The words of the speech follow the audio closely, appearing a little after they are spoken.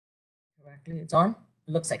correctly. It's on?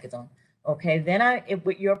 Looks like it's on. Okay, then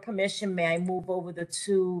with your permission, may I move over the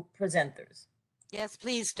two presenters? Yes,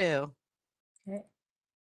 please do. Okay.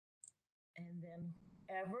 And then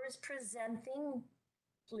whoever is presenting,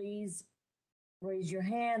 please raise your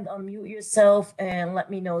hand, unmute yourself, and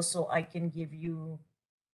let me know so I can give you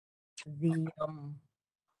the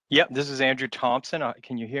Yep, this is Andrew Thompson.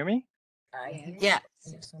 Can you hear me? Yeah.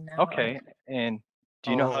 So now Okay. And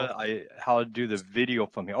do you know how to do the video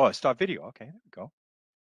from here? Oh, start video. Okay, there we go.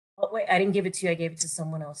 Oh wait, I didn't give it to you. I gave it to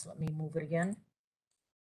someone else. Let me move it again.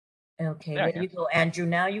 Okay, there you go, Andrew.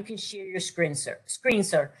 Now you can share your screen, sir.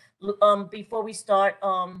 Before we start,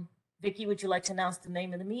 Vicky, would you like to announce the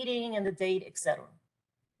name of the meeting and the date, etc.?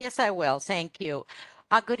 Yes, I will. Thank you.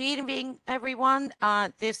 Good evening, everyone.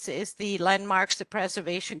 This is the Landmarks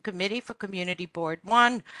Preservation Committee for Community Board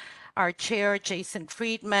 1. Our chair, Jason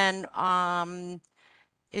Friedman,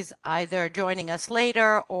 is either joining us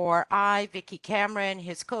later, or I, Vicky Cameron,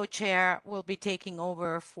 his co-chair, will be taking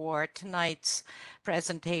over for tonight's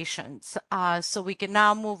presentations. So we can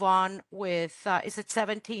now move on with, is it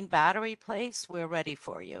 17 Battery Place? We're ready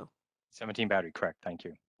for you. 17 Battery, correct. Thank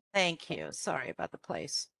you. Thank you. Sorry about the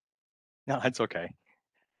place. No, that's okay.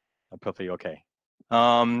 I'm perfectly okay.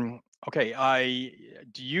 Okay,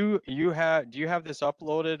 do you have this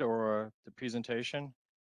uploaded or the presentation?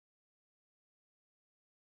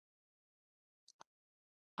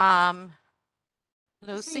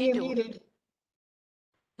 Lucy,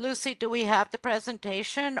 do we have the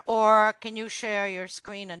presentation, or can you share your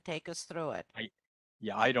screen and take us through it?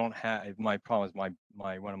 Yeah, I don't have. My problem is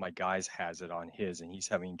my one of my guys has it on his, and he's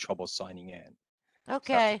having trouble signing in.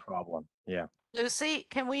 Okay. So that's the problem. Yeah. Lucy,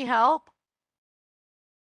 can we help?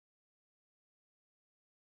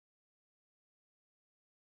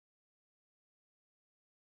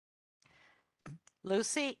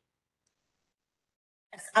 Lucy?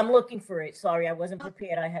 Yes, I'm looking for it. Sorry, I wasn't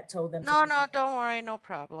prepared. I had told them. No, don't worry, no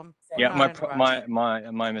problem. Yeah,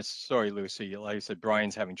 my sorry, Lucy. Like I said,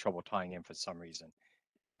 Brian's having trouble tying in for some reason.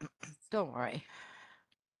 Don't worry.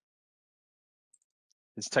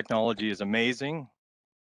 This technology is amazing.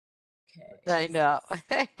 Okay. I know.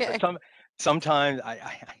 But sometimes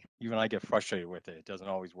even I get frustrated with it. It doesn't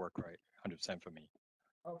always work right, 100% for me.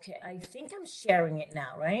 Okay, I think I'm sharing it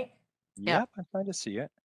now, right? Yep, I'm trying to see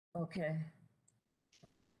it. Okay.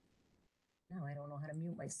 Now I don't know how to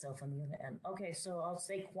mute myself on the other end. Okay, so I'll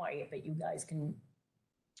stay quiet, but you guys can.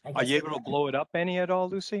 Are you able to blow it up any at all,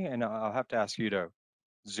 Lucy? And I'll have to ask you to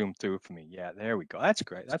zoom through for me. Yeah, there we go. That's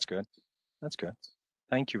great. That's good. That's good.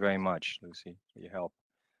 Thank you very much, Lucy, for your help.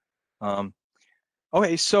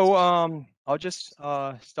 Okay, so I'll just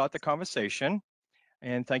start the conversation.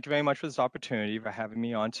 And thank you very much for this opportunity for having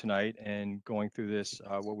me on tonight and going through this,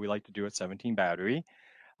 what we like to do at 17 Battery.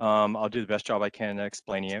 I'll do the best job I can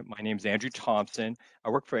explaining it. My name is Andrew Thompson. I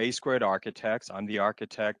work for A Squared Architects. I'm the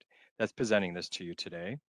architect that's presenting this to you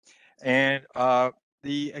today. And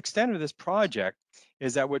the extent of this project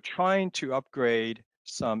is that we're trying to upgrade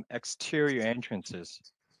some exterior entrances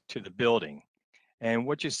to the building. And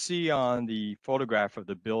what you see on the photograph of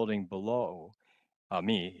the building below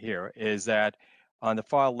me here is that on the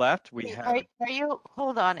far left, we have. Are you,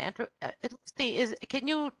 hold on, Andrew. Can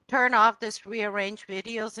you turn off this rearrange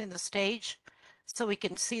videos in the stage so we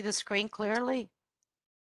can see the screen clearly?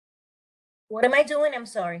 What am I doing? I'm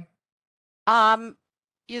sorry.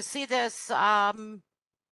 You see this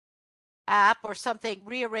app or something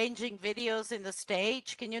rearranging videos in the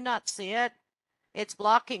stage? Can you not see it? It's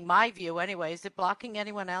blocking my view anyway. Is it blocking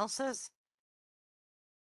anyone else's?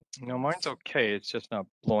 No, mine's okay. It's just not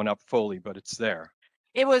blowing up fully, but it's there.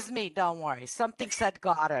 It was me. Don't worry. Something said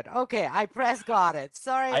got it. Okay, I pressed got it.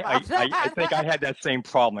 Sorry about that. I think I had that same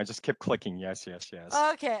problem. I just kept clicking yes, yes, yes.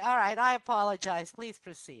 Okay, all right. I apologize. Please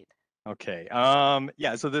proceed. Okay.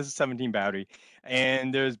 Yeah, so this is 17 Battery,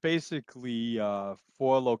 and there's basically 4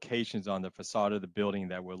 locations on the facade of the building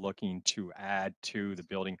that we're looking to add to the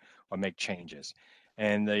building or make changes.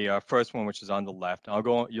 And the first one, which is on the left,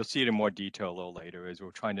 you'll see it in more detail a little later, is we're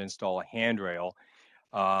trying to install a handrail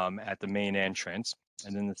at the main entrance.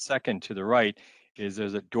 And then the second to the right is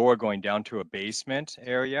there's a door going down to a basement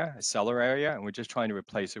area, a cellar area, and we're just trying to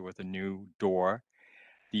replace it with a new door.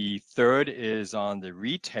 The third is on the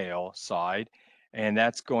retail side, and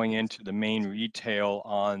that's going into the main retail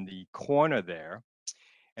on the corner there.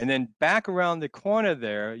 And then back around the corner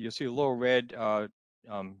there, you'll see a little red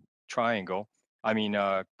triangle. I mean,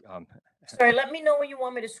 sorry, let me know when you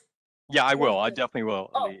want me to. Yeah, I will. I definitely will.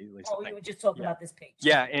 Oh, you were just talking about this page.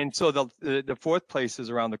 Yeah, and so the fourth place is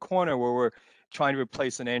around the corner where we're trying to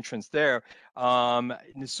replace an entrance there.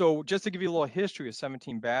 So just to give you a little history of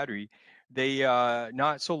 17 Battery, they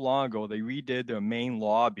not so long ago, they redid their main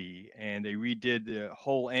lobby and they redid the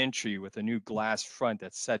whole entry with a new glass front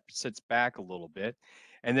that sits back a little bit.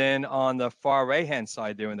 And then on the far right hand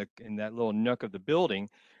side there in that little nook of the building,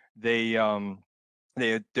 they're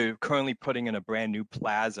currently putting in a brand new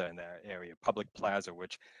plaza in that area, public plaza,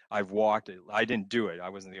 which I've walked. I didn't do it. I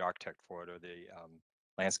wasn't the architect for it or the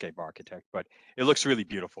landscape architect, but it looks really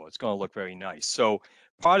beautiful. It's going to look very nice. So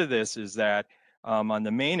part of this is that on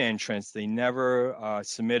the main entrance, they never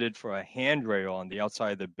submitted for a handrail on the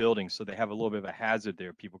outside of the building, so they have a little bit of a hazard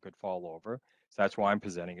there. People could fall over. So that's why I'm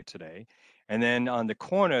presenting it today. And then on the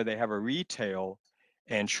corner, they have a retail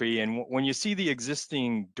entry. And when you see the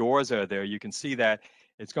existing doors that are there, you can see that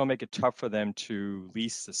it's going to make it tough for them to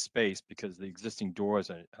lease the space because the existing doors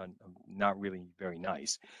are not really very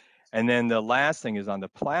nice. And then the last thing is on the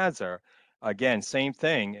plaza. Again, same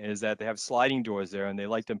thing is that they have sliding doors there and they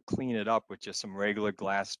like to clean it up with just some regular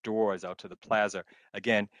glass doors out to the plaza,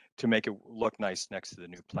 again, to make it look nice next to the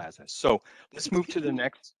new plaza. So let's move to the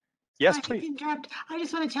next. Yes, please. Interrupt. I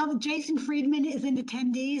just want to tell that Jason Friedman is in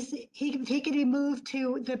attendees. He can be moved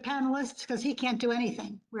to the panelists because he can't do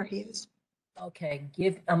anything where he is. Okay,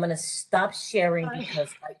 I'm gonna stop sharing Sorry. because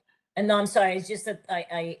and no, I'm sorry, it's just that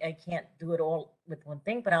I can't do it all with one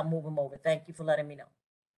thing, but I'll move them over. Thank you for letting me know.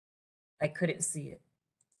 I couldn't see it.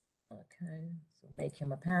 Okay, so make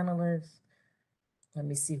him a panelist. Let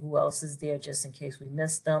me see who else is there just in case we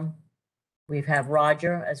missed them. We have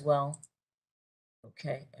Roger as well.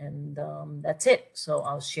 Okay, and that's it. So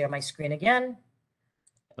I'll share my screen again.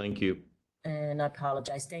 Thank you. And I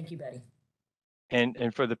apologize. Thank you, Betty.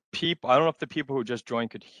 And for the people, I don't know if the people who just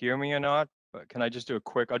joined could hear me or not, but can I just do a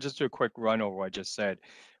quick, I'll just do a quick run over what I just said.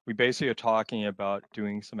 We basically are talking about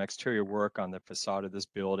doing some exterior work on the facade of this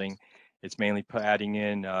building. It's mainly adding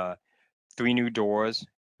in 3 new doors,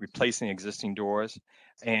 replacing existing doors,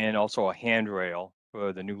 and also a handrail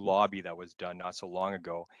for the new lobby that was done not so long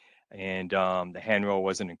ago. And the handrail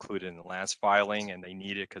wasn't included in the last filing, and they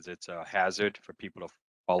need it because it's a hazard for people to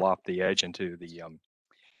fall off the edge into the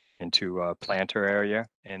planter area.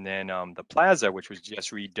 And then the plaza, which was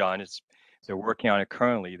just redone, they're working on it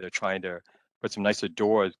currently. They're trying to put some nicer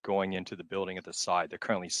doors going into the building at the side. They're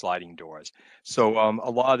currently sliding doors. So a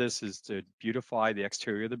lot of this is to beautify the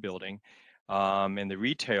exterior of the building. And the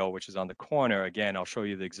retail, which is on the corner, again, I'll show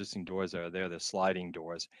you the existing doors that are there, the sliding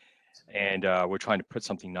doors. And we're trying to put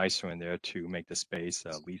something nicer in there to make the space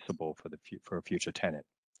leasable for a future tenant.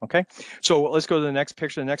 Okay, so let's go to the next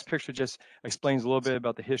picture. The next picture just explains a little bit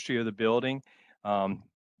about the history of the building. Of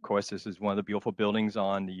course, this is one of the beautiful buildings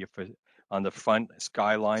on the front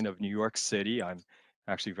skyline of New York City. I'm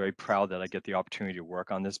actually very proud that I get the opportunity to work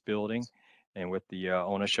on this building and with the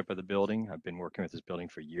ownership of the building. I've been working with this building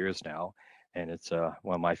for years now, and it's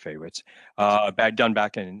one of my favorites. Done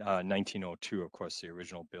back in 1902, of course, the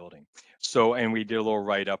original building. So, and we did a little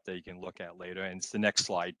write-up that you can look at later. And it's the next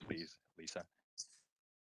slide, please, Lisa.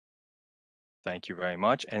 Thank you very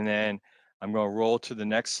much. And then I'm going to roll to the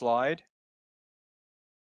next slide.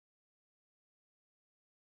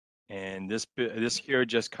 And this here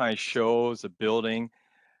just kind of shows the building,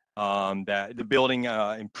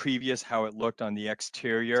 in previous, how it looked on the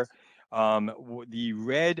exterior. The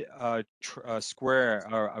red square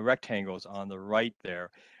or rectangles on the right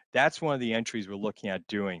there, that's one of the entries we're looking at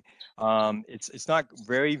doing. It's not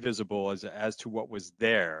very visible as to what was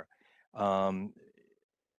there.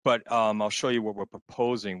 But I'll show you what we're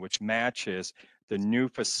proposing, which matches the new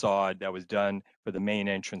facade that was done for the main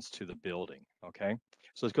entrance to the building. Okay,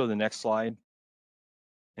 so let's go to the next slide.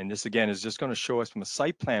 And this again is just going to show us from a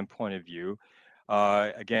site plan point of view.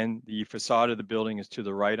 Again, the facade of the building is to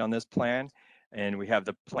the right on this plan. And we have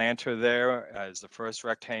the planter there as the first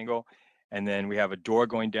rectangle. And then we have a door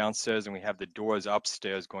going downstairs, and we have the doors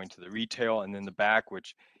upstairs going to the retail. And then the back,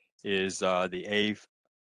 which is the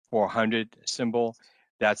A400 symbol.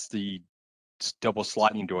 That's the double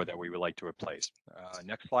sliding door that we would like to replace.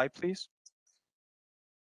 Next slide, please.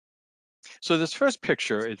 So this first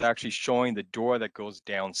picture is actually showing the door that goes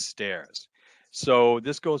downstairs. So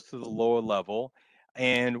this goes to the lower level.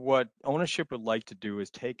 And what ownership would like to do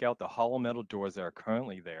is take out the hollow metal doors that are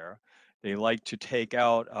currently there. They like to take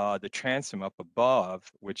out the transom up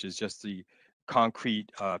above, which is just the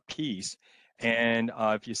concrete piece. And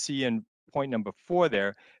if you see in point number 4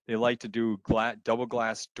 there, they like to do double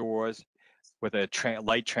glass doors with a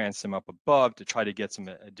light transom up above to try to get some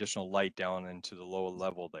additional light down into the lower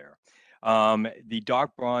level there. The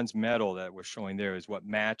dark bronze metal that we're showing there is what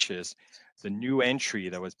matches the new entry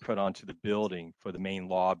that was put onto the building for the main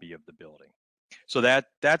lobby of the building. So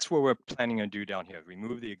that's what we're planning on do down here,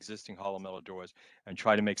 remove the existing hollow metal doors and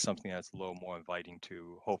try to make something that's a little more inviting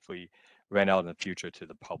to hopefully rent out in the future to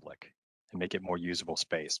the public and make it more usable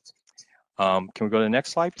space. Can we go to the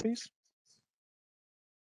next slide, please?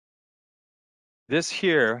 This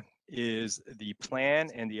here is the plan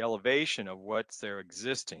and the elevation of what's there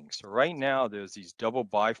existing. So right now there's these double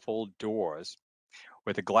bifold doors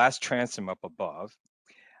with a glass transom up above.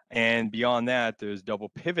 And beyond that, there's double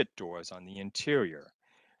pivot doors on the interior.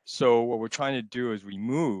 So what we're trying to do is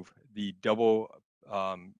remove the double,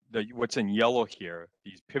 what's in yellow here,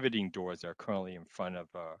 these pivoting doors that are currently in front of,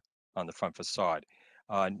 on the front facade.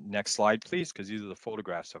 Next slide, please, because these are the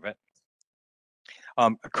photographs of it.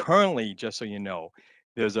 Currently, just so you know,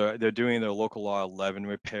 they're doing their local law 11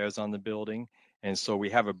 repairs on the building. And so we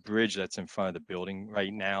have a bridge that's in front of the building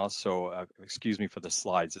right now. So excuse me for the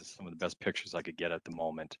slides. It's some of the best pictures I could get at the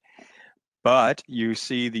moment. But you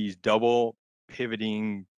see these double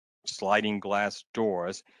pivoting sliding glass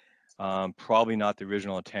doors, probably not the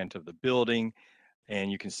original intent of the building.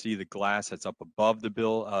 And you can see the glass that's up above the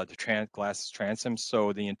glass transom.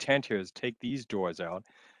 So the intent here is take these doors out,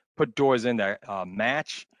 put doors in that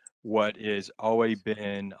match what is already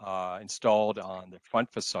been installed on the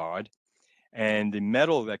front facade. And the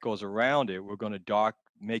metal that goes around it, we're going to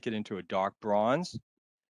make it into a dark bronze.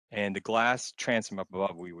 And the glass transom up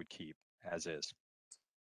above we would keep as is.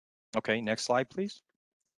 Okay, next slide, please.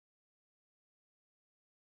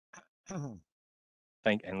 And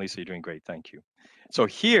Lisa, you're doing great. Thank you. So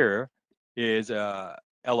here is a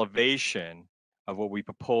elevation of what we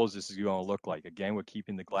propose this is going to look like. Again, we're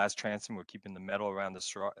keeping the glass transom, we're keeping the metal around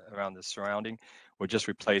the surrounding. We're just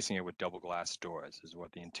replacing it with double glass doors is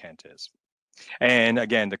what the intent is. And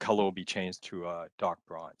again, the color will be changed to dark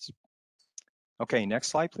bronze. Okay, next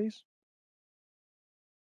slide, please.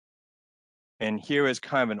 And here is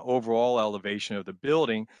kind of an overall elevation of the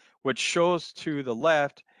building, which shows to the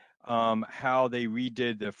left how they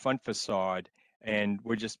redid the front facade, and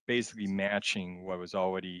we're just basically matching what was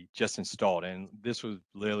already just installed. And this was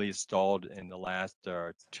literally installed in the last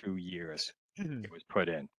 2 years. It was put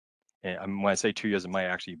in. And when I say 2 years, it might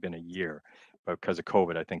actually have been a year, but because of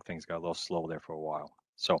COVID, I think things got a little slow there for a while.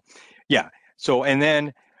 So, yeah. So, and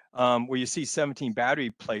then where you see 17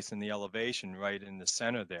 Battery placed in the elevation, right in the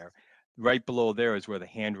center there, right below there is where the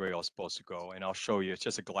handrail is supposed to go. And I'll show you, it's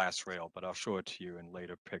just a glass rail, but I'll show it to you in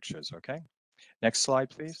later pictures, okay? Next slide,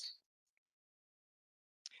 please.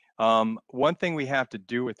 One thing we have to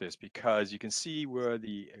do with this, because you can see where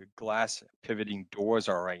the glass pivoting doors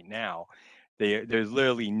are right now, there's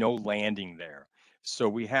literally no landing there. So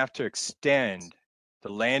we have to extend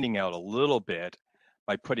the landing out a little bit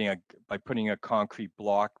by putting a concrete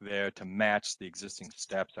block there to match the existing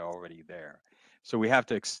steps that are already there. So we have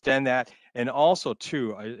to extend that. And also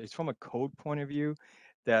too, it's from a code point of view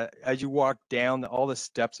that as you walk down, all the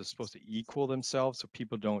steps are supposed to equal themselves so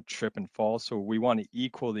people don't trip and fall. So we want to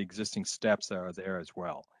equal the existing steps that are there as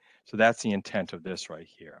well. So that's the intent of this right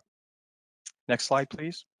here. Next slide,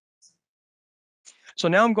 please. So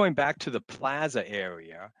now I'm going back to the plaza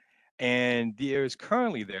area, and there's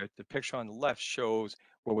currently there, the picture on the left shows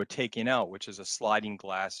what we're taking out, which is a sliding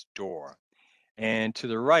glass door. And to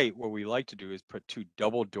the right, what we like to do is put 2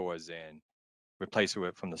 double doors in, replace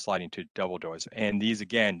it from the sliding to double doors. And these,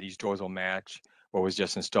 again, these doors will match what was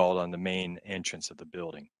just installed on the main entrance of the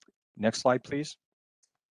building. Next slide, please.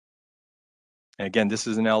 And again, this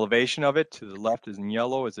is an elevation of it. To the left is in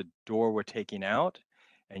yellow is a door we're taking out.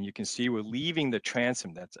 And you can see we're leaving the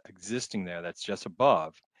transom that's existing there, that's just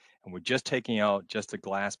above. And we're just taking out just the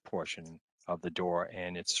glass portion of the door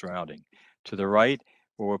and its surrounding. To the right,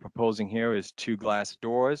 what we're proposing here is 2 glass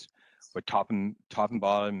doors with top and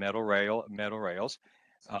bottom metal rails,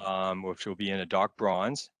 which will be in a dark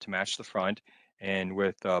bronze to match the front, and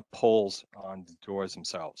with poles on the doors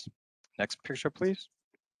themselves. Next picture, please.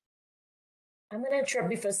 I'm going to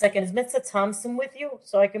interrupt you for a second. Is Mr. Thompson with you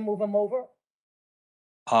so I can move him over?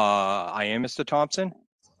 I am Mr. Thompson.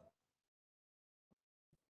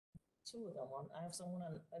 2 of them. I have someone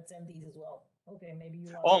on attendees as well. Okay, maybe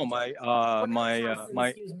you want.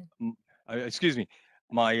 Oh, excuse me.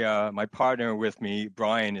 My partner with me,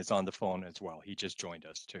 Brian, is on the phone as well. He just joined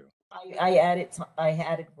us too. I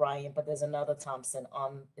added Brian, but there's another Thompson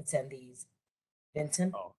on attendees.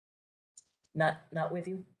 Vincent? Oh. Not with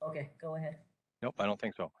you? Okay, go ahead. Nope, I don't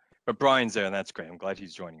think so. But Brian's there, and that's great. I'm glad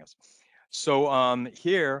he's joining us. So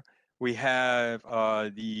here we have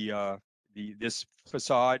this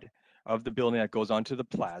facade of the building that goes onto the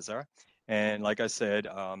plaza. And like I said,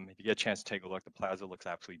 if you get a chance to take a look, the plaza looks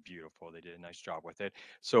absolutely beautiful. They did a nice job with it.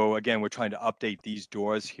 So again, we're trying to update these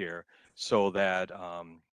doors here so that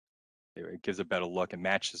it gives a better look and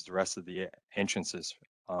matches the rest of the entrances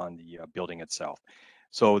on the building itself.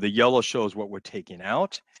 So the yellow shows what we're taking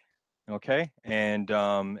out. Okay, and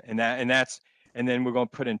then we're going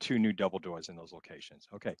to put in 2 new double doors in those locations.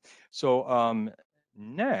 Okay, so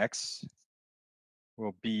next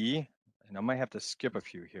will be, and I might have to skip a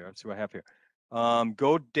few here. Let's see what I have here.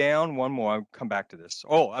 Go down one more. I'll come back to this.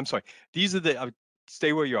 Oh, I'm sorry. These are the,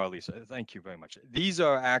 stay where you are, Lisa. Thank you very much. These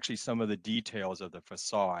are actually some of the details of the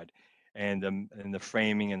facade and the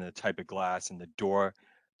framing and the type of glass and the door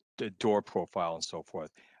profile and so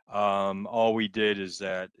forth. All we did is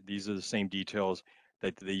that these are the same details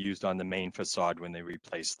that they used on the main facade when they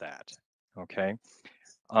replaced that. Okay.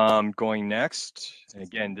 Going next,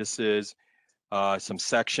 again, this is some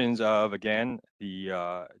sections of, again,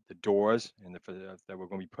 the doors and that we're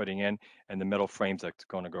going to be putting in, and the metal frames that's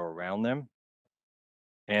going to go around them.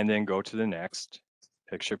 And then go to the next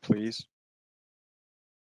picture, please.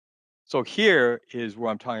 So here is where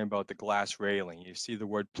I'm talking about the glass railing. You see the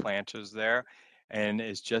word planters there, and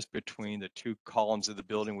it's just between the 2 columns of the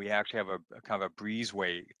building. We actually have a kind of a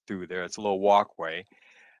breezeway through there. It's a little walkway.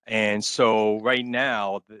 And so right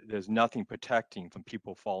now, there's nothing protecting from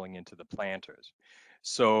people falling into the planters.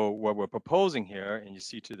 So what we're proposing here, and you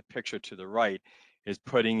see to the picture to the right, is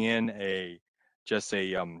putting in just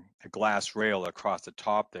a glass rail across the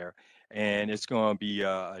top there, and it's going to be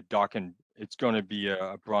a darkened. It's going to be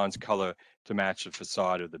a bronze color to match the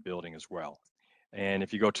facade of the building as well. And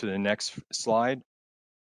if you go to the next slide.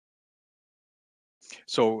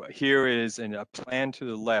 So here is a plan to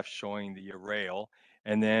the left showing the rail,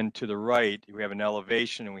 and then to the right we have an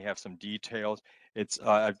elevation and we have some details. It's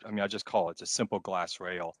I mean, I just call it, it's a simple glass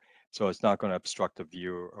rail, so it's not going to obstruct the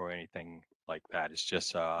view or anything like that. It's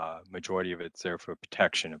just majority of it's there for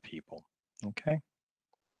protection of people. Okay.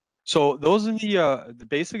 So those are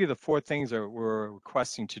basically the 4 things that we're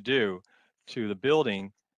requesting to do to the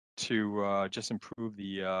building to just improve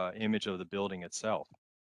the image of the building itself.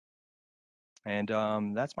 And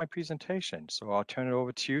that's my presentation. So I'll turn it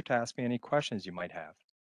over to you to ask me any questions you might have.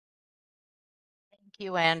 Thank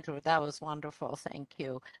you, Andrew. That was wonderful. Thank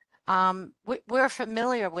you. We're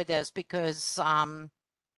familiar with this because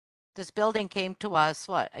this building came to us,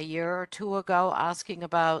 what, a year or 2 ago, asking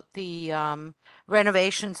about the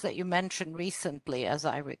renovations that you mentioned recently, as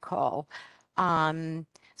I recall.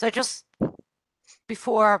 So just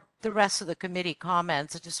before the rest of the committee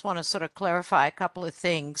comments, I just want to sort of clarify a couple of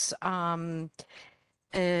things. About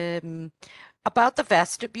the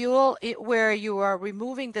vestibule, where you are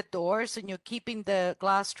removing the doors and you're keeping the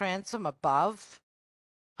glass transom above.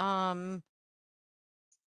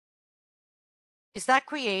 Is that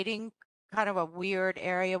creating kind of a weird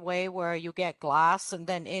area way where you get glass and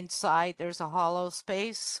then inside there's a hollow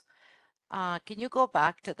space? Can you go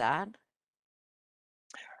back to that?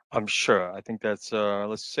 I'm sure. I think that's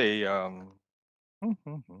let's say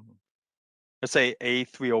let's say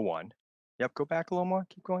A301. Yep, go back a little more.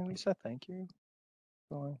 Keep going, Lisa. Thank you.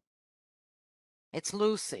 Going. It's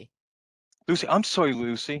Lucy. Lucy, I'm sorry,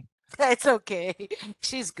 Lucy. It's okay.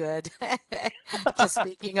 She's good. Just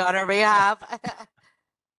speaking on her behalf.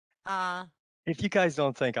 If you guys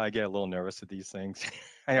don't think I get a little nervous at these things,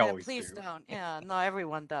 I always please do. don't. Yeah, no,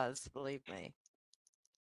 everyone does, believe me.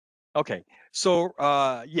 Okay, so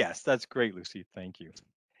yes, that's great, Lucy. Thank you.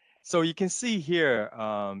 So you can see here,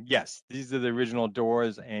 yes, these are the original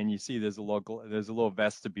doors, and you see there's a little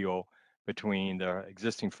vestibule between the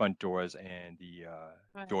existing front doors and the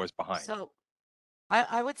doors behind. So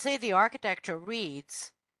I would say the architecture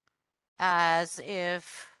reads as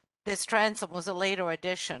if this transom was a later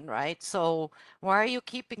addition, right? So why are you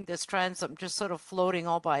keeping this transom just sort of floating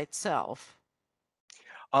all by itself?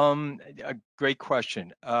 A great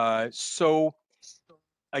question. So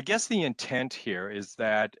I guess the intent here is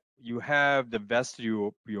that you have the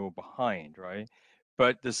vestibule behind, right?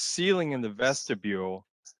 But the ceiling in the vestibule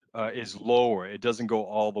is lower. It doesn't go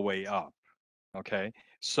all the way up. Okay.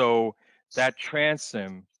 So that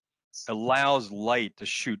transom allows light to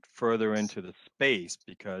shoot further into the space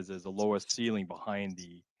because there's a lower ceiling behind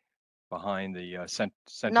the center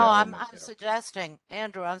No, I'm element there. suggesting,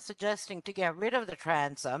 Andrew, I'm suggesting to get rid of the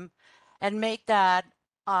transom and make that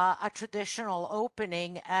a traditional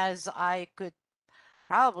opening, as I could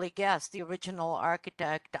probably guess the original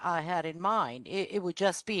architect had in mind. It would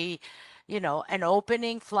just be, an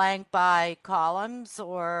opening flanked by columns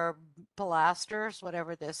or pilasters,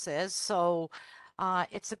 whatever this is. So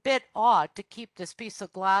it's a bit odd to keep this piece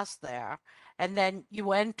of glass there. And then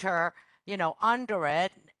you enter, under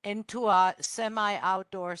it into a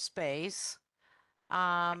semi-outdoor space.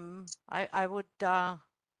 I would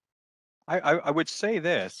I would say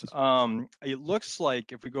this. It looks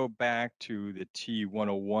like if we go back to the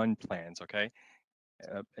T101 plans, okay,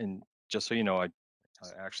 and just so you know, I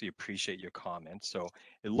actually appreciate your comment. So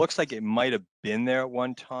it looks like it might have been there at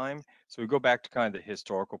one time. So we go back to kind of the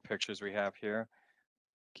historical pictures we have here.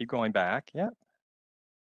 Keep going back. Yeah.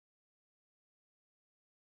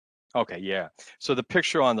 Okay, yeah. So the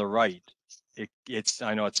picture on the right, it's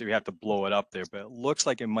I know it's we have to blow it up there, but it looks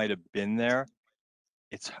like it might have been there.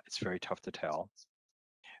 It's very tough to tell.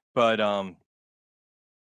 But it On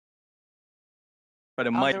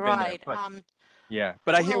might the have been there. right. But yeah,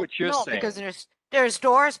 but I hear Well, what you're no, saying. because there's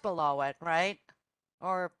doors below it, right?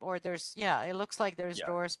 Or there's, yeah, it looks like there's Yeah.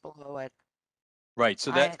 doors below it. Right.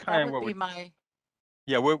 So that's That kind of would what be we're my,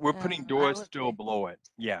 yeah, we're putting I doors would still be. below it.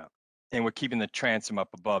 Yeah. And we're keeping the transom up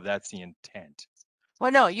above. That's the intent.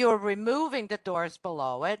 Well, no, you're removing the doors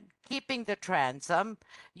below it, keeping the transom.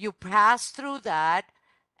 You pass through that,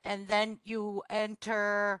 and then you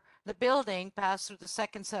enter the building, pass through the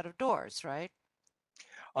second set of doors, right?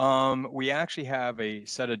 We actually have a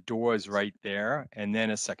set of doors right there and then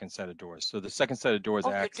a second set of doors. So the second set of doors Oh,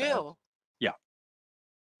 you access. do? Yeah.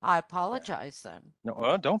 I apologize then. No,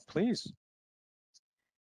 well, don't please.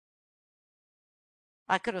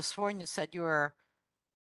 I could have sworn you said you were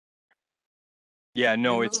Yeah,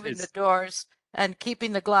 no, removing the doors and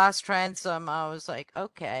keeping the glass transom. I was like,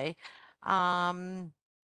 okay.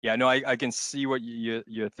 Yeah, no, I can see what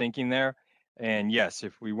you're thinking there. And yes,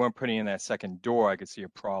 if we weren't putting in that second door, I could see a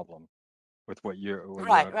problem with what you're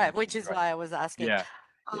Right, which is right. why I was asking. Yeah.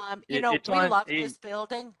 You know, It's we on love A. this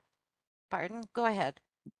building. Pardon? Go ahead.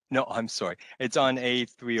 No, I'm sorry. It's on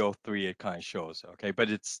A303. It kind of shows. Okay, but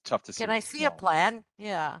it's tough to see. Can I with see a small. plan?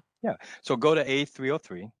 Yeah. Yeah. So go to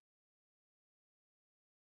A303.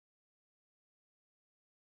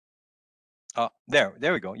 There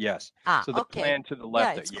we go. Yes. Ah, So the okay. plan to the Yeah,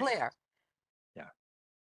 left. it's clear. Yeah.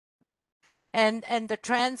 And the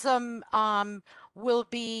transom will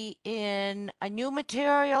be in a new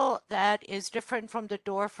material that is different from the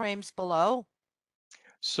door frames below?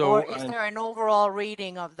 So Or is there an overall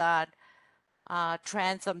reading of that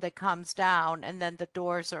transom that comes down and then the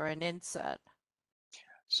doors are an inset?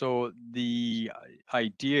 So the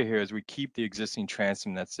idea here is we keep the existing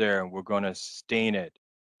transom that's there, and we're going to stain it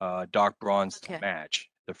dark bronze to Okay. match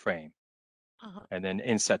the frame, Uh-huh. and then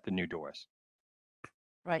inset the new doors.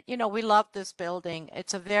 Right. You know, we love this building.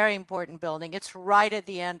 It's a very important building. It's right at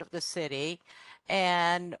the end of the city.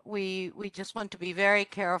 And we just want to be very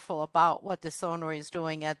careful about what this owner is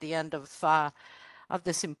doing at the end of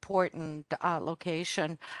this important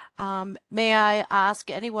location. May I ask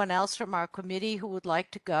anyone else from our committee who would like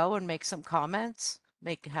to go and make some comments,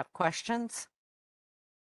 have questions?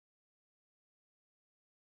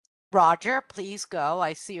 Roger, please go.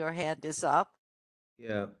 I see your hand is up.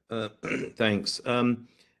 Yeah, thanks.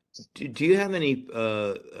 Do you have any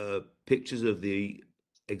pictures of the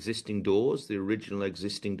existing doors, the original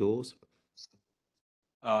existing doors?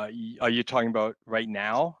 Are you talking about right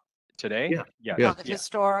now, today? Yeah. Yeah. No, the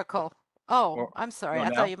historical. Oh, Or- I'm sorry. no, I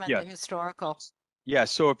now? thought you meant Yeah. the historical. Yeah.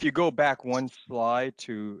 So if you go back one slide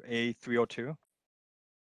to A302,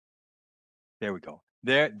 there we go.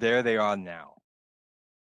 There they are now.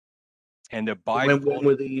 And the When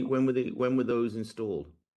bifold. when were those installed?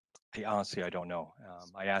 Honestly, I don't know.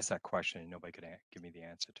 I asked that question and nobody could give me the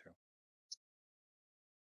answer to.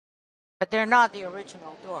 But they're not the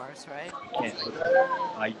original doors, right?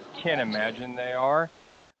 I can't imagine they are,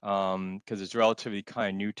 because it's relatively kind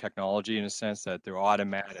of new technology in a sense that they're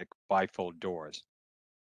automatic bifold doors.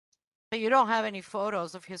 But you don't have any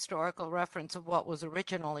photos of historical reference of what was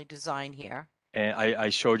originally designed here. And I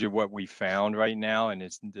showed you what we found right now, and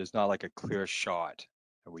there's not like a clear shot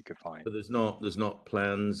that we could find. But there's not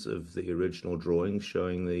plans of the original drawings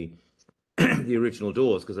showing the the original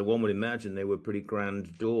doors, because one would imagine they were pretty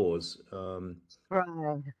grand doors.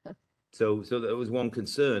 Right. So that was one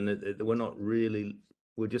concern that we're not really,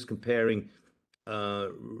 we're just comparing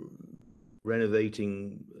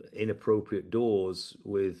renovating inappropriate doors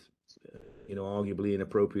with arguably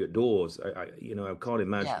inappropriate doors. I can't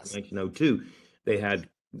imagine Yes. in 1902 they had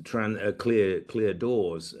clear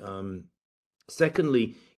doors.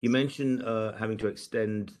 Secondly, you mentioned having to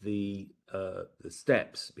extend the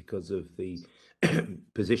steps because of the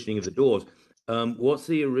positioning of the doors. What's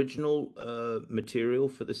the original material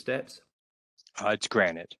for the steps? It's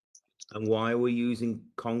granite. And why are we using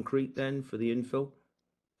concrete then for the infill?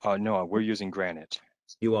 No, we're using granite.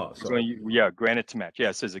 You are, sorry. Yeah, granite to match. Yeah,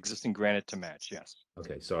 it says existing granite to match. Yes.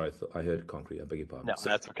 Okay, sorry, I thought I heard concrete. I beg your pardon. No,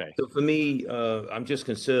 that's okay. So for me, I'm just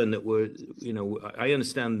concerned that I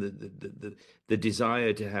understand the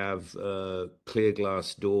desire to have clear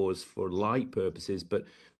glass doors for light purposes, but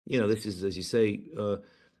this is, as you say,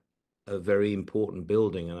 a very important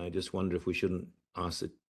building, and I just wonder if we shouldn't ask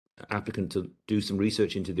applicant to do some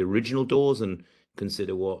research into the original doors and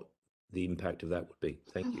consider what the impact of that would be.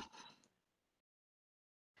 Thank you.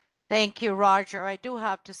 Thank you, Roger. I do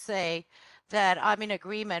have to say that I'm in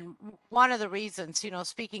agreement. One of the reasons,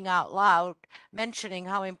 speaking out loud, mentioning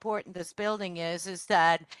how important this building is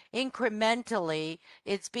that incrementally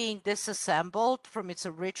it's being disassembled from its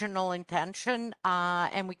original intention,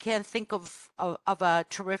 and we can't think of a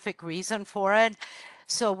terrific reason for it.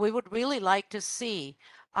 So we would really like to see.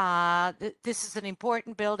 This is an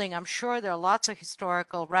important building. I'm sure there are lots of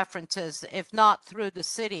historical references, if not through the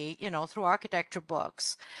city, through architecture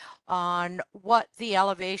books, on what the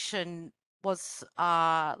elevation was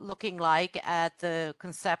looking like at the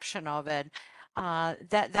conception of it.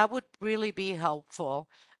 That would really be helpful.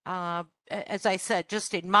 As I said,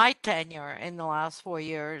 just in my tenure in the last 4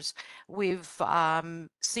 years, we've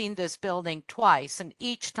seen this building twice, and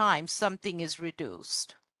each time something is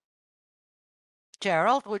reduced.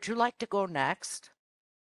 Gerald, would you like to go next?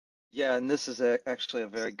 Yeah, and this is actually a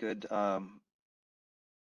very good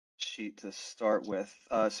sheet to start with.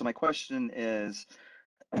 So my question is,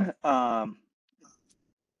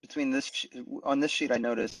 between on this sheet, I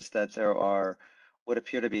noticed that there are what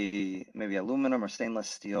appear to be maybe aluminum or stainless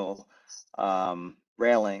steel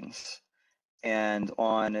railings. And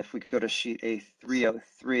if we go to sheet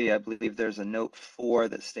A303, I believe there's a note 4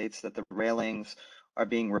 that states that the railings are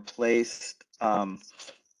being replaced. Do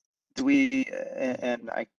we,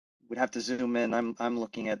 and I would have to zoom in, I'm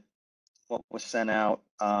looking at what was sent out,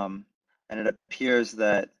 and it appears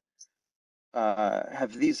that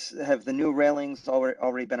have the new railings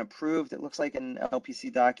already been approved? It looks like in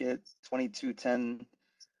LPC docket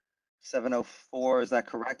 2210-704, is that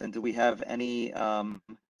correct? And do we have any,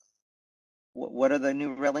 what are the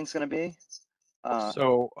new railings going to be?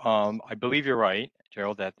 So I believe you're right,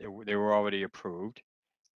 Gerald, that they were already approved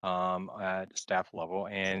at staff level,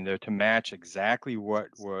 and they're to match exactly what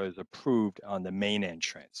was approved on the main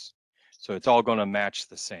entrance. So it's all going to match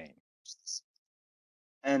the same.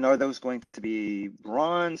 And are those going to be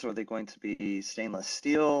bronze, or are they going to be stainless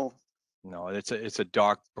steel? No, it's a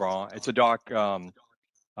dark bronze. It's a dark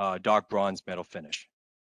bronze metal finish.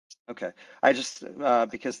 Okay, I just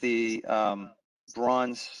because the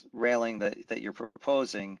bronze railing that you're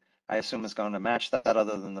proposing, I assume is going to match that,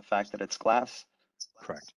 other than the fact that it's glass.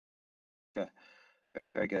 Correct. Okay,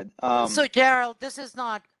 very good. So Gerald, this is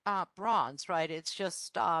not bronze, right? It's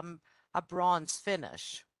just a bronze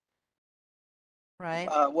finish, right?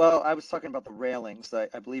 Well, I was talking about the railings. I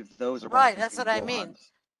believe those are right. That's what I mean.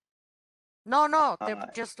 No, they're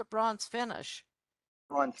just a bronze finish.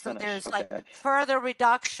 Bronze so finish. there's Okay. like further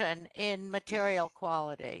reduction in material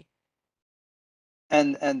quality.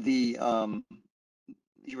 And the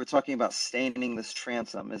you were talking about staining this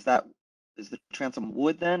transom. Is the transom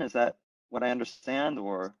wood then? Is that what I understand,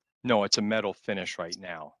 or? No, it's a metal finish right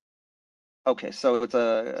now. Okay, so it's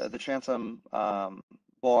the transom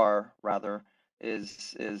bar rather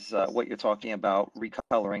is what you're talking about,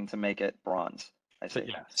 recoloring to make it bronze. I see.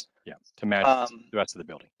 Yes, yeah, to match the rest of the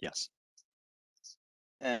building. Yes.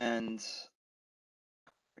 And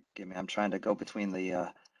forgive me, I'm trying to go between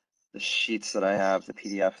the sheets that I have, the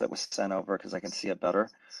PDF that was sent over, because I can see it better.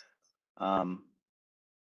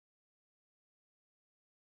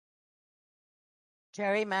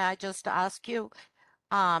 Jerry, may I just ask you?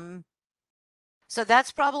 So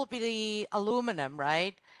that's probably the aluminum,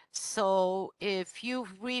 right? So if you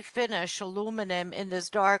refinish aluminum in this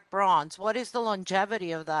dark bronze, what is the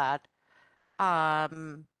longevity of that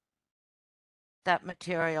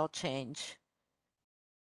material change?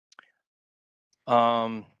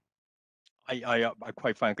 I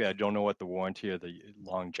quite frankly, I don't know what the warranty or the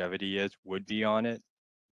longevity would be on it.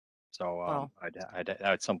 So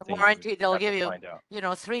that's something. The warranty they'll give you, find out.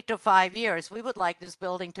 3 to 5 years. We would like this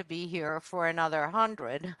building to be here for another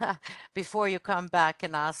 100 before you come back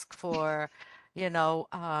and ask for,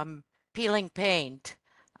 peeling paint,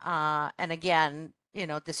 and again,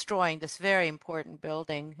 destroying this very important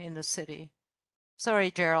building in the city. Sorry,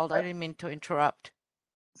 Gerald, I didn't mean to interrupt.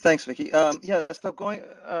 Thanks, Vicki. Yeah, so going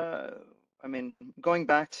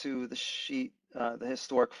back to the sheet, the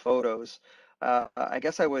historic photos, I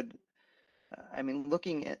guess I would,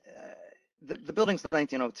 looking at the building's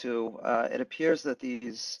 1902, it appears that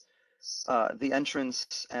these, the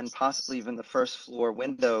entrance and possibly even the first floor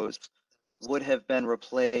windows would have been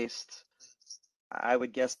replaced, I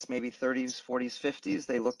would guess maybe 30s, 40s, 50s.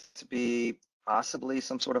 They look to be possibly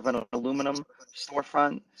some sort of an aluminum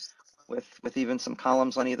storefront with even some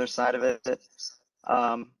columns on either side of it.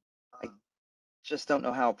 I just don't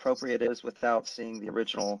know how appropriate it is without seeing the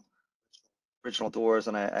original doors,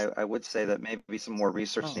 and I would say that maybe some more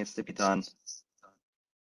research needs to be done.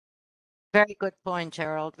 Very good point,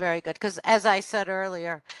 Gerald. Very good. Because as I said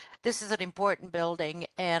earlier, this is an important building,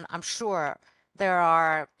 and I'm sure there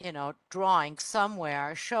are, drawings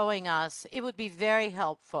somewhere showing us. It would be very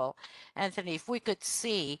helpful, Anthony, if we could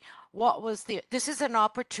see this is an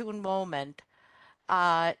opportune moment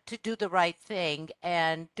to do the right thing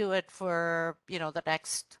and do it for, the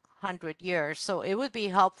next 100 years. So it would be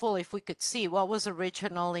helpful if we could see what was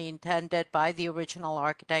originally intended by the original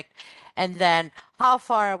architect, and then how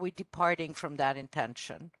far are we departing from that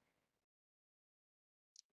intention?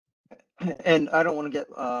 And I don't want to get,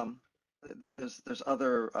 there's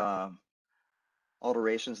other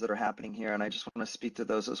alterations that are happening here, and I just want to speak to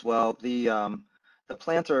those as well. The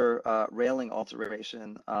planter railing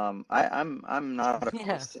alteration, I'm not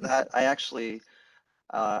opposed to that. I actually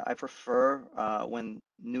I prefer when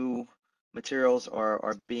new materials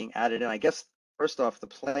are being added in. I guess first off, the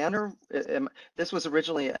planter, this was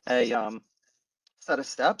originally a set of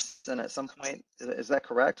steps, and at some point, is that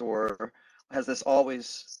correct, or has this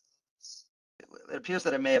always? It appears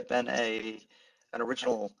that it may have been an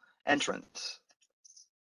original entrance.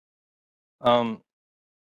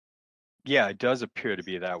 Yeah, it does appear to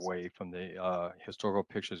be that way from the historical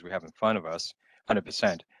pictures we have in front of us,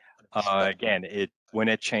 100%. Again, when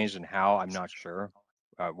it changed and how, I'm not sure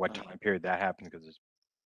what time period that happened, because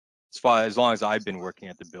as long as I've been working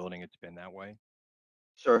at the building, it's been that way.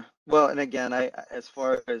 Sure. Well, and again, as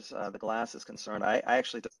far as the glass is concerned, I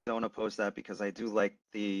actually don't oppose that, because I do like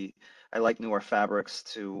I like newer fabrics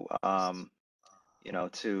to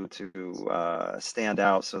stand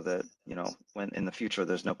out, so that when in the future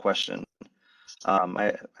there's no question.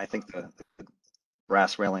 I think the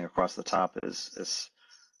brass railing across the top is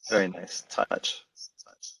very nice touch.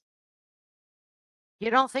 You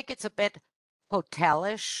don't think it's a bit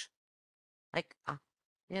hotelish? Like, how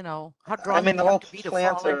drunk the do you whole have to be to fall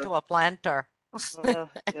planter, into a planter?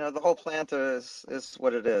 the whole planter is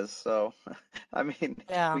what it is. So, I mean,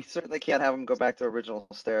 Yeah. we certainly can't have them go back to original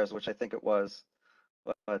stairs, which I think it was.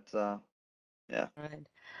 But yeah. Right.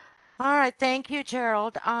 All right. Thank you,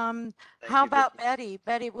 Gerald. Thank How you, about Vicky. Betty?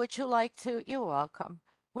 Betty, would you like to? You're welcome.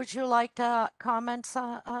 Would you like to comment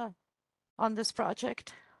on this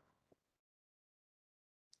project?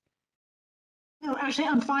 No, actually,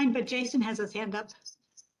 I'm fine, but Jason has his hand up.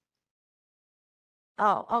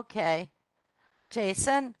 Oh, okay.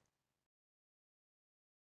 Jason?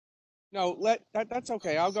 No, that's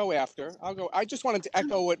okay. I'll go after. I just wanted to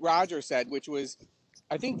echo what Roger said, which was,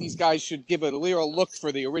 I think these guys should give a real look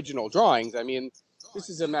for the original drawings. I mean, this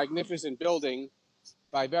is a magnificent building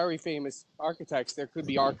by very famous architects. There could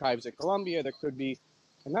be archives at Columbia. There could be,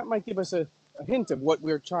 and that might give us a hint of what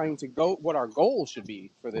we're trying to go, what our goal should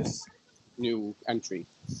be for this new entry.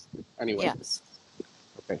 Anyway. Yes.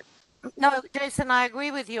 Okay. No, Jason, I agree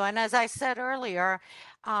with you. And as I said earlier,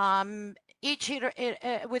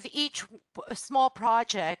 with each small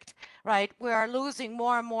project, right, we are losing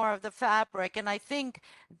more and more of the fabric. And I think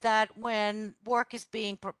that when work is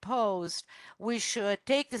being proposed, we should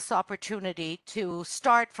take this opportunity to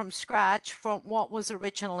start from scratch from what was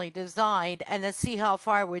originally designed, and then see how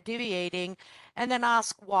far we're deviating, and then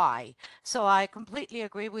ask why. So I completely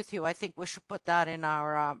agree with you. I think we should put that in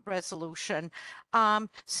our resolution.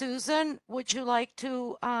 Susan, would you like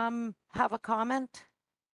to have a comment?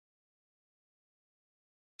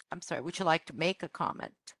 I'm sorry, would you like to make a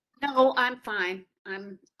comment? No, I'm fine.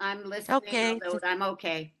 I'm listening. Okay. I'm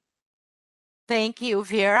okay. Thank you,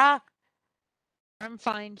 Vera. I'm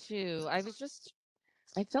fine too. I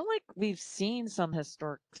feel like we've seen some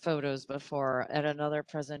historic photos before at another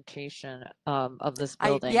presentation of this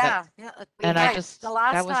building. Yeah, and right. I just the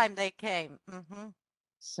last time they came.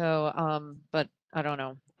 So but I don't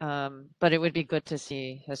know. But it would be good to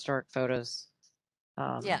see historic photos.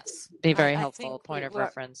 Yes. Be very I helpful think point of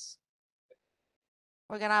reference.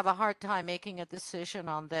 We're gonna have a hard time making a decision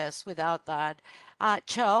on this without that.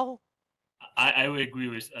 Cho? I would agree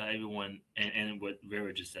with everyone and what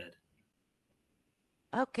Vera just said.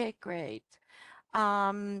 Okay, great.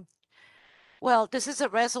 Well, this is a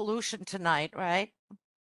resolution tonight, right?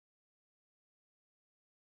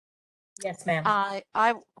 Yes, ma'am.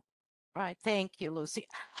 Right. Thank you, Lucy.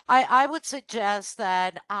 I would suggest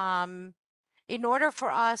that in order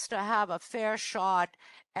for us to have a fair shot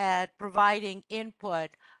at providing input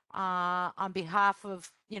on behalf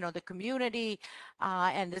of, the community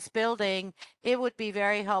and this building, it would be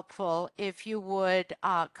very helpful if you would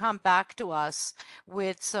come back to us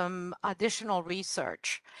with some additional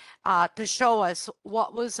research to show us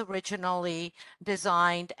what was originally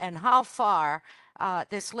designed and how far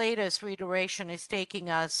this latest reiteration is taking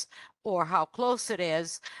us, or how close it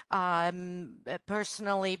is.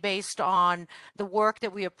 Personally, based on the work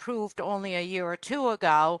that we approved only a year or two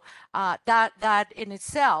ago, that in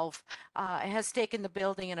itself has taken the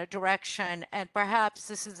building in a direction, and perhaps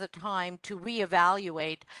this is a time to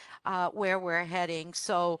reevaluate where we're heading.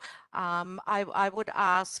 So I would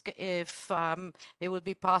ask if it would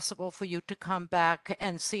be possible for you to come back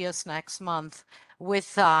and see us next month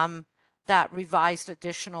with that revised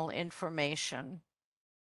additional information.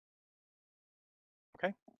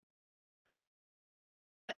 Okay.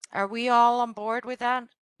 Are we all on board with that?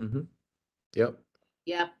 Mm-hmm. Yep.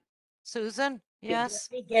 Yep. Susan? Yes?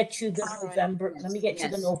 Let me get you the All right. November, let me get you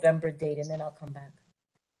the Yes. November date and then I'll come back.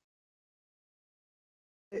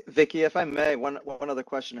 Vicky, if I may, one other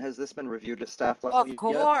question. Has this been reviewed at staff level Of yet?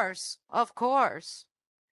 course, of course.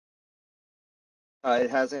 It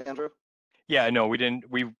has, Andrew? Yeah, no, we didn't.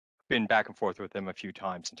 We've been back and forth with them a few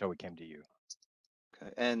times until we came to you.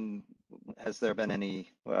 Okay. And has there been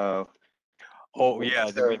any? Oh yeah,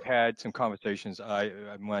 was there- we've had some conversations.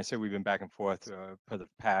 When I say we've been back and forth for the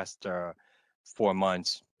past 4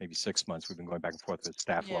 months, maybe 6 months, we've been going back and forth with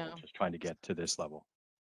staff level, Yeah. just trying to get to this level.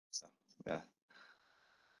 Yeah.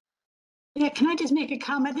 Yeah, can I just make a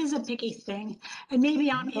comment? This is a picky thing, and maybe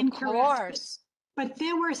I'm Of incorrect, course. but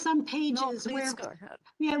there were some No, pages please where, go ahead.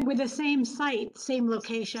 yeah, with the same site, same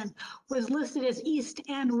location, was listed as east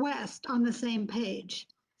and west on the same page.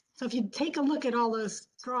 So if you take a look at all those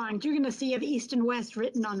drawings, you're gonna see you have east and west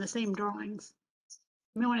written on the same drawings.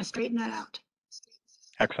 You may want to straighten that out.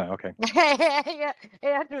 Excellent. Okay. Yeah,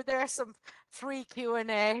 Andrew, there's some free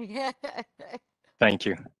Q&A. Thank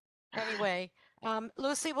you. Anyway,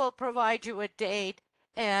 Lucy will provide you a date,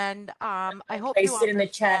 and I hope I you said in the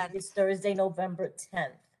chat, understand. it's Thursday, November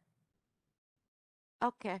 10th.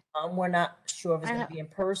 Okay. We're not sure if it's I gonna ha- be in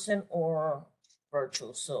person or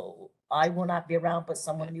virtual, so I will not be around, but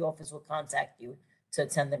someone in the office will contact you to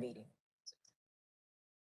attend the meeting.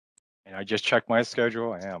 And I just checked my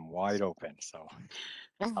schedule. I am wide open, so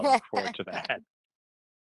I look forward to that.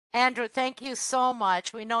 Andrew, thank you so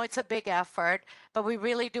much. We know it's a big effort, but we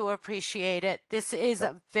really do appreciate it. This is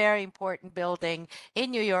a very important building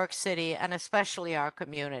in New York City, and especially our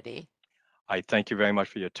community. I thank you very much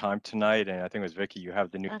for your time tonight. And I think it was Vicky, you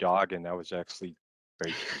have the new Okay. dog, and that was actually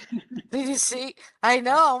great. Did you see? I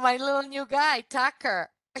know, my little new guy, Tucker.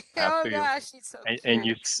 Oh Absolutely. gosh, he's so And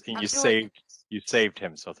cute. I'm doing- you saved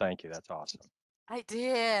him. So thank you. That's awesome. I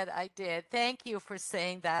did. Thank you for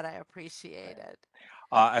saying that. I appreciate it.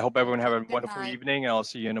 I hope everyone have a Good wonderful night. evening. I'll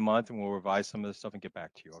see you in a month, and we'll revise some of the stuff and get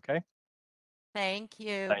back to you. Okay. Thank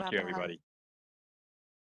you. Thank you, Bye-bye. everybody.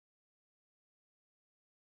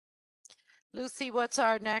 Lucy, what's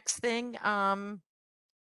our next thing?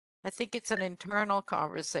 I think it's an internal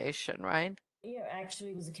conversation, right? Yeah,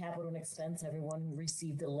 actually, it was a capital expense. Everyone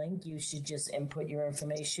received a link. You should just input your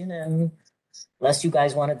information, and unless you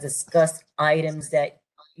guys want to discuss items that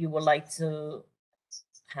you would like to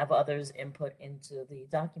have others input into the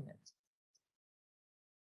document.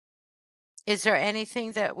 Is there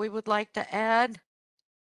anything that we would like to add?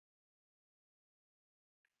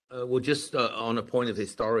 Well, just on a point of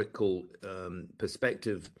historical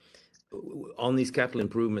perspective, on these capital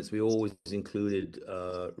improvements, we always included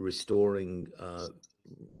restoring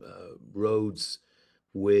roads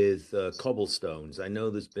with cobblestones. I know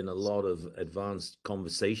there's been a lot of advanced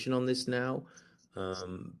conversation on this now,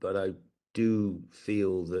 but I do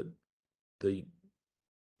feel that the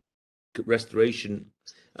restoration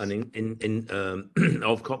and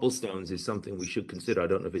of cobblestones is something we should consider. I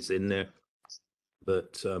don't know if it's in there,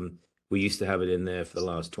 but we used to have it in there for the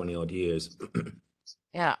last 20 odd years.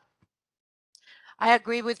 Yeah. I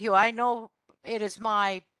agree with you. I know it is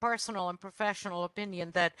my personal and professional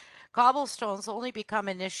opinion that cobblestones only become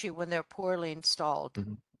an issue when they're poorly installed.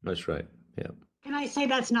 That's right. Yeah. Can I say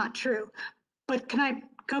that's not true? But can I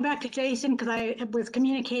go back to Jason? Because I was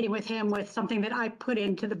communicating with him with something that I put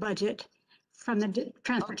into the budget from the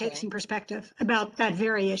transportation perspective about that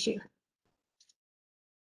very issue.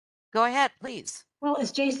 Go ahead, please. Well,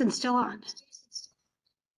 is Jason still on?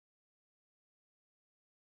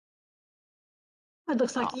 It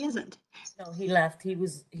looks like he isn't. No, he left.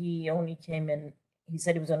 He only came in, he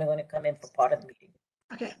said he was only going to come in for part of the meeting.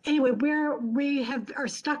 Okay, anyway, where we are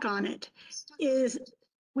stuck on it is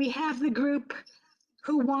we have the group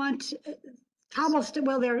who want cobblestone,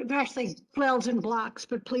 well, they're actually Weldon blocks,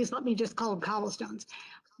 but please let me just call them cobblestones.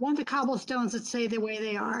 One of the cobblestones that stay the way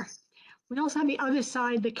they are. We also have the other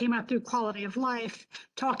side that came out through quality of life,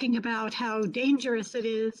 talking about how dangerous it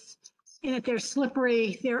is and that they're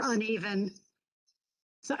slippery, they're uneven.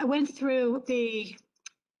 So I went through what the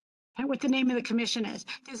name of the commission is.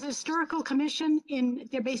 There's a historical commission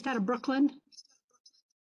they're based out of Brooklyn.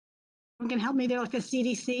 Someone can help me there, like the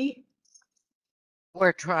CDC.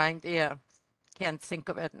 We're trying, yeah, can't think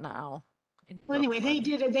of it now. Well, anyway, they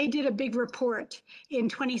did a big report in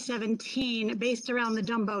 2017 based around the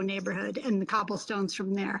Dumbo neighborhood and the cobblestones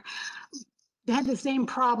from there. They had the same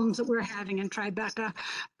problems that we're having in Tribeca,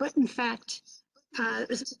 but in fact,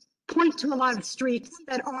 point to a lot of streets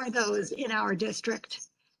that are those in our district.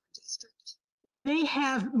 They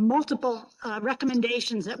have multiple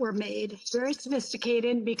recommendations that were made, very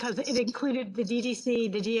sophisticated because it included the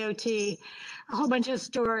DDC, the DOT, a whole bunch of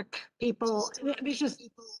historic people.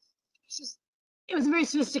 It was a very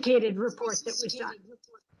sophisticated report that was done.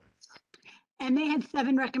 And they had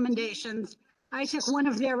 7 recommendations. I took one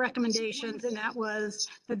of their recommendations, and that was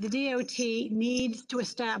that the DOT needs to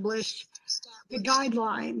establish the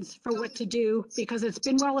guidelines for what to do because it's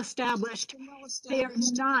been well established. They are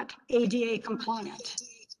not ADA compliant.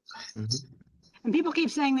 And people keep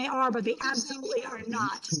saying they are, but they absolutely are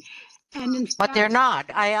not. And in But they're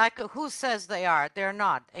fact, not. Who says they are? They're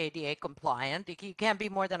not ADA compliant. You can't be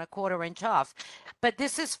more than a 1/4 inch off. But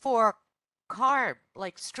this is for car,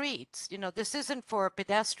 like streets. You know, this isn't for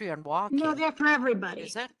pedestrian walking. no, they're for everybody.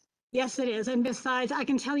 Is it? Yes, it is. And besides, I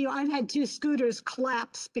can tell you, I've had 2 scooters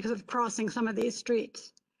collapse because of crossing some of these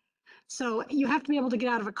streets. So you have to be able to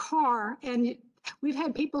get out of a car. And we've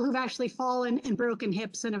had people who've actually fallen and broken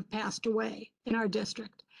hips and have passed away in our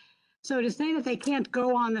district. So to say that they can't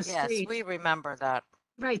go on the Yes, street. we remember that.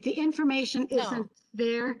 Right, the information No. isn't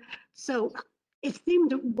there. So it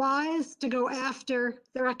seemed wise to go after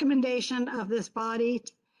the recommendation of this body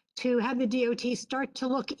to have the DOT start to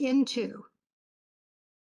look into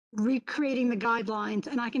recreating the guidelines.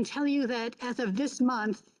 And I can tell you that as of this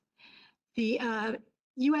month, the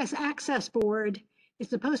US Access Board is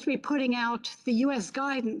supposed to be putting out the US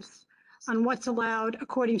guidance on what's allowed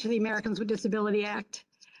according to the Americans with Disability Act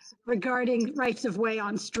regarding rights of way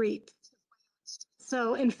on streets.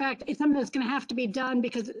 So in fact, it's something that's going to have to be done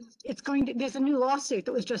because there's a new lawsuit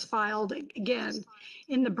that was just filed again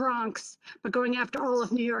in the Bronx, but going after all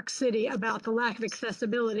of New York City about the lack of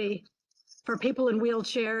accessibility for people in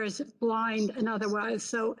wheelchairs, blind and otherwise.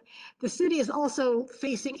 So the city is also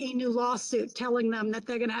facing a new lawsuit telling them that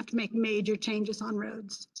they're going to have to make major changes on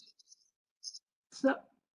roads. So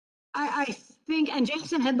I think, and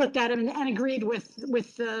Jason had looked at it and agreed with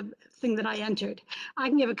the thing that I entered. I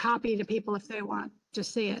can give a copy to people if they want to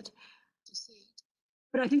see it.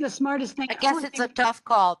 But I think the smartest thing. I guess it's a tough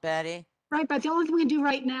call, Betty. Right, but the only thing we can do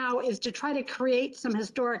right now is to try to create some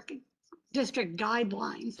historic district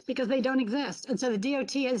guidelines because they don't exist. And so the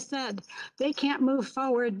DOT has said they can't move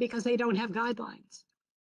forward because they don't have guidelines.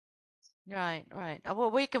 Right, right.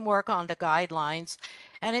 Well, we can work on the guidelines,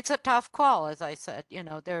 and it's a tough call, as I said. You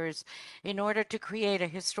know, in order to create a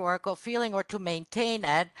historical feeling or to maintain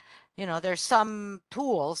it, you know, there's some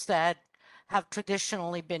tools that have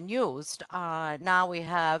traditionally been used. Now we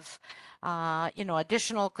have, you know,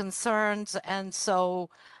 additional concerns, and so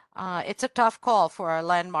it's a tough call for our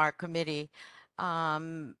landmark committee.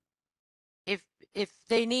 If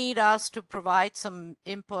they need us to provide some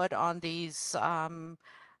input on these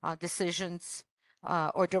decisions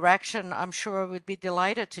or direction, I'm sure we'd be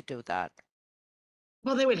delighted to do that.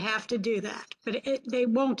 Well, they would have to do that, but they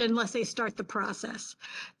won't unless they start the process.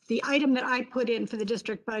 The item that I put in for the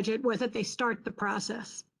district budget was that they start the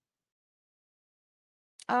process.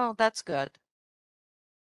 Oh, that's good.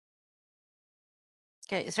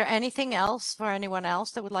 Okay, is there anything else for anyone else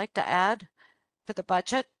that would like to add for the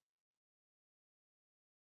budget?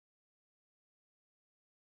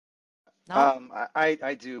 No?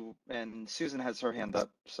 I do, and Susan has her hand up,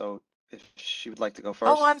 so if she would like to go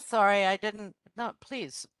first. Oh, I'm sorry, I didn't. No,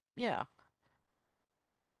 please. Yeah.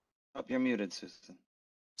 Oh, you're muted, Susan.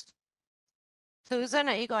 Susan,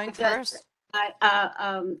 are you going first?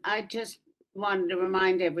 I just wanted to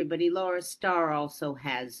remind everybody, Laura Starr also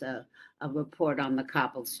has a report on the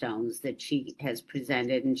cobblestones that she has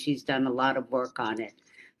presented, and she's done a lot of work on it.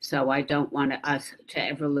 So I don't want us to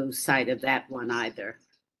ever lose sight of that one either.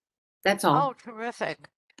 That's all. Oh, terrific.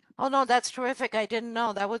 Oh, no, that's terrific. I didn't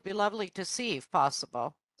know. That would be lovely to see if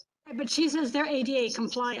possible. But she says they're ADA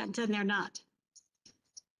compliant and they're not.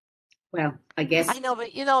 Well, I guess, I know,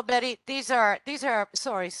 but you know, Betty, these are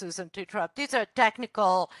sorry, Susan, to interrupt. These are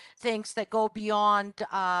technical things that go beyond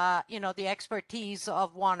the expertise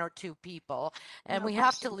of one or two people. And No we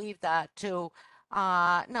have to question. leave that to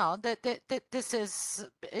no, that this is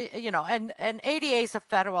and ADA is a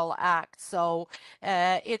federal act, so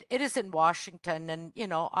it is in Washington, and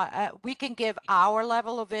we can give our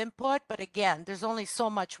level of input, but again, there's only so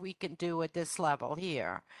much we can do at this level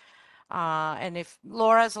here. And if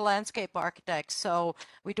Laura's a landscape architect, so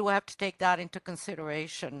we do have to take that into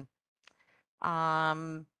consideration.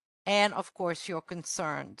 And of course, your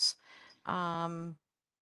concerns.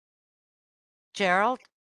 Gerald,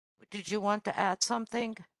 did you want to add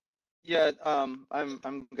something? Yeah,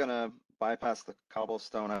 I'm gonna bypass the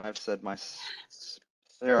cobblestone. I've said my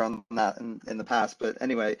share on that in the past, but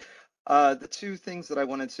anyway, the two things that I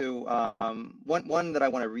wanted to, one that I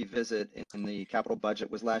want to revisit in the capital budget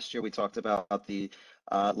was last year we talked about the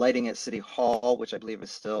lighting at City Hall, which I believe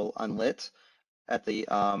is still unlit at the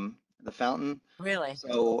fountain. Really?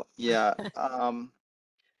 So yeah,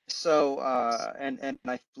 and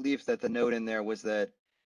I believe that the note in there was that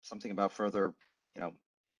something about further, you know,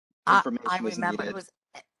 I information was remember it needed. was,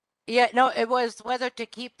 yeah, no, it was whether to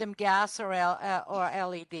keep them gas or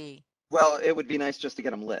LED. Well, it would be nice just to get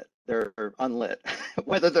them lit. They're unlit,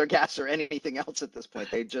 whether they're gas or anything else at this point.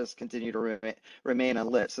 They just continue to remain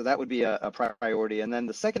unlit. So that would be a priority. And then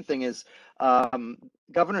the second thing is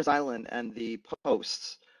Governor's Island and the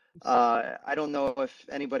posts. I don't know if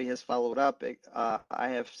anybody has followed up. I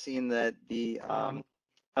have seen that the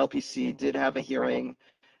LPC did have a hearing.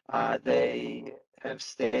 They have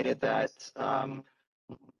stated that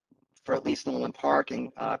for at least Nolan Park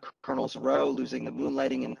and Colonel's Row, losing the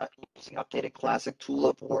moonlighting and using updated classic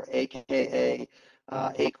tulip or AKA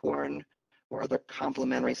acorn or other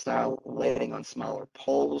complementary style lighting on smaller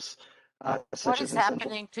poles, such What as is in Central.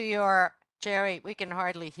 happening to your, Jerry? We can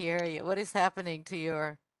hardly hear you. What is happening to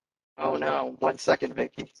your? Oh no, 1 second,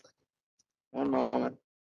 Vicky. One moment.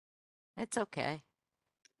 It's okay.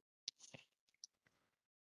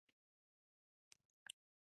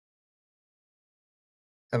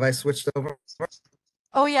 Have I switched over?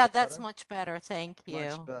 Oh yeah, that's much better. Thank Much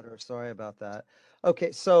you. better. Sorry about that.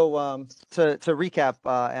 Okay, so to recap,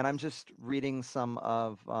 and I'm just reading some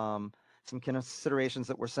considerations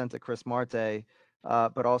that were sent to Chris Marte,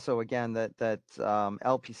 but also again that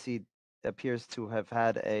LPC appears to have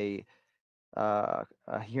had a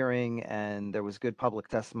hearing and there was good public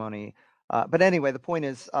testimony. But anyway, the point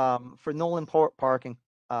is for Nolan Park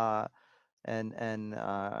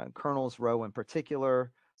and Colonel's Row in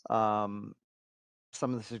particular. Some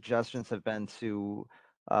of the suggestions have been to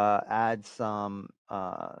add some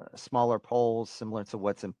smaller poles similar to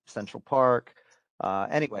what's in Central Park.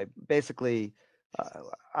 Anyway, basically,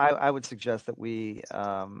 I would suggest that we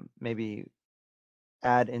maybe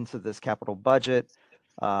add into this capital budget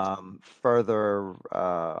further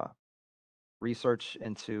research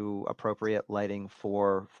into appropriate lighting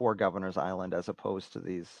for Governor's Island as opposed to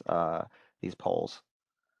these poles.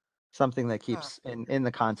 Something that keeps in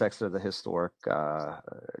the context of the historic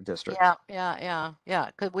district. Yeah.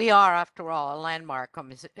 Because we are, after all, a landmark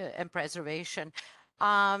and preservation.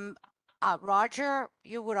 Roger,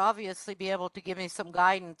 you would obviously be able to give me some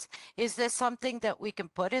guidance. Is this something that we can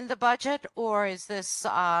put in the budget, or is this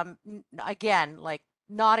again like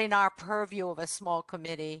not in our purview of a small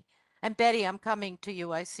committee? And Betty, I'm coming to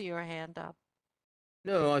you. I see your hand up.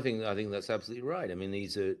 No, I think that's absolutely right. I mean,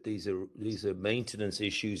 these are maintenance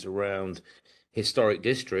issues around historic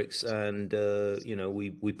districts, and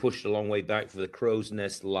we pushed a long way back for the crow's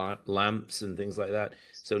nest lamps and things like that.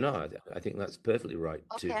 So no, I think that's perfectly right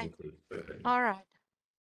to include. All right.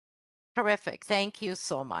 Terrific. Thank you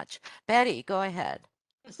so much. Betty, go ahead.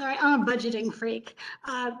 Sorry, I'm a budgeting freak.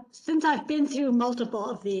 Since I've been through multiple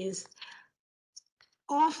of these,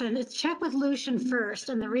 often it's check with Lucian first.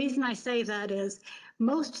 And the reason I say that is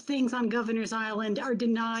most things on Governor's Island are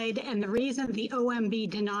denied. And the reason the OMB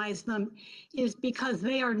denies them is because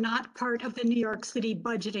they are not part of the New York City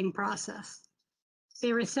budgeting process.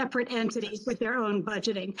 They're a separate entity with their own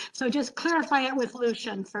budgeting. So just clarify it with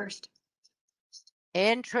Lucian first.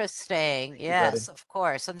 Interesting. Yes, of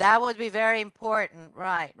course. And that would be very important.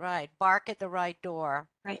 Right. Bark at the right door.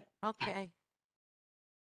 Right. Okay.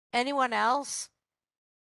 Anyone else?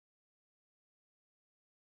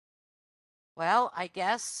 Well, I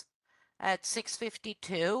guess at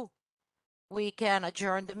 6:52, we can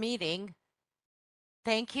adjourn the meeting.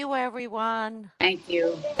 Thank you, everyone. Thank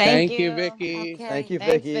you. Thank you, Vicky. Okay. Thank you,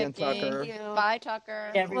 Thanks, Vicky and Vicky. Tucker. Thank you. Bye,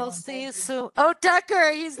 Tucker. Everyone, We'll see thank you you. soon. Oh,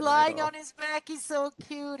 Tucker, he's Good night, lying all. on his back. He's so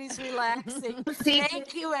cute. He's relaxing. Lucy,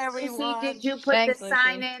 Thank you, Lucy, everyone. did you put Thanks, the Lucy.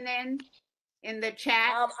 sign in the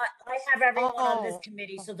chat? I have everyone on this Oh.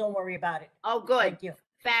 committee, so don't worry about it. Oh, good. Thank you.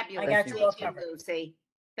 Fabulous. got you Thank all you, covered. Lucy.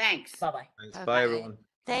 Thanks. Bye-bye. Thanks. Okay. Bye, everyone.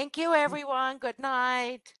 Thank you, everyone. Good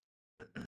night.